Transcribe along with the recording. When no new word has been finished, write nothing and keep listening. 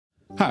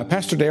Hi,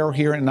 Pastor Darrell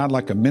here, and I'd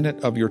like a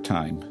minute of your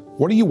time.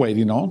 What are you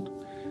waiting on?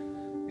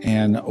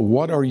 And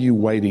what are you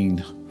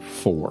waiting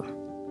for?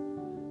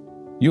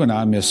 You and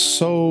I miss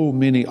so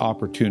many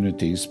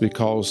opportunities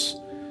because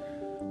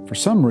for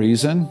some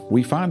reason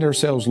we find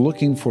ourselves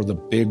looking for the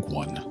big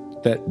one,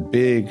 that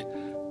big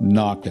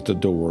knock at the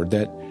door,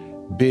 that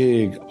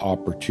big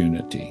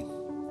opportunity.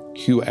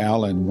 Hugh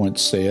Allen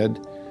once said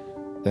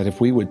that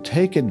if we would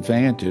take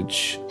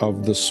advantage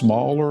of the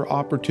smaller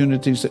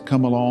opportunities that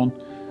come along,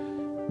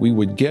 we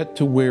would get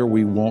to where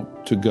we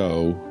want to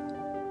go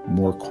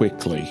more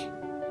quickly.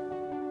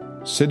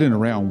 Sitting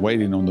around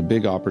waiting on the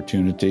big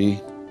opportunity,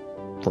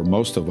 for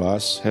most of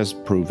us, has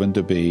proven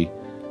to be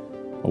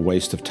a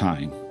waste of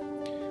time.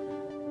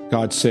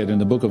 God said in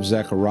the book of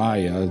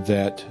Zechariah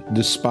that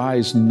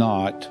despise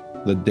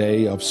not the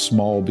day of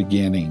small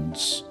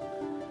beginnings.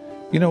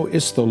 You know,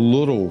 it's the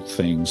little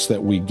things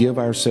that we give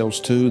ourselves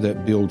to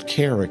that build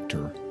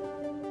character,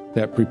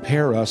 that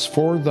prepare us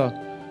for the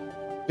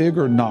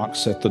bigger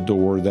knocks at the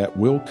door that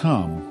will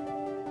come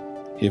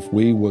if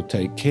we will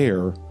take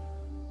care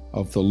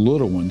of the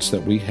little ones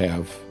that we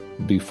have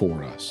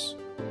before us.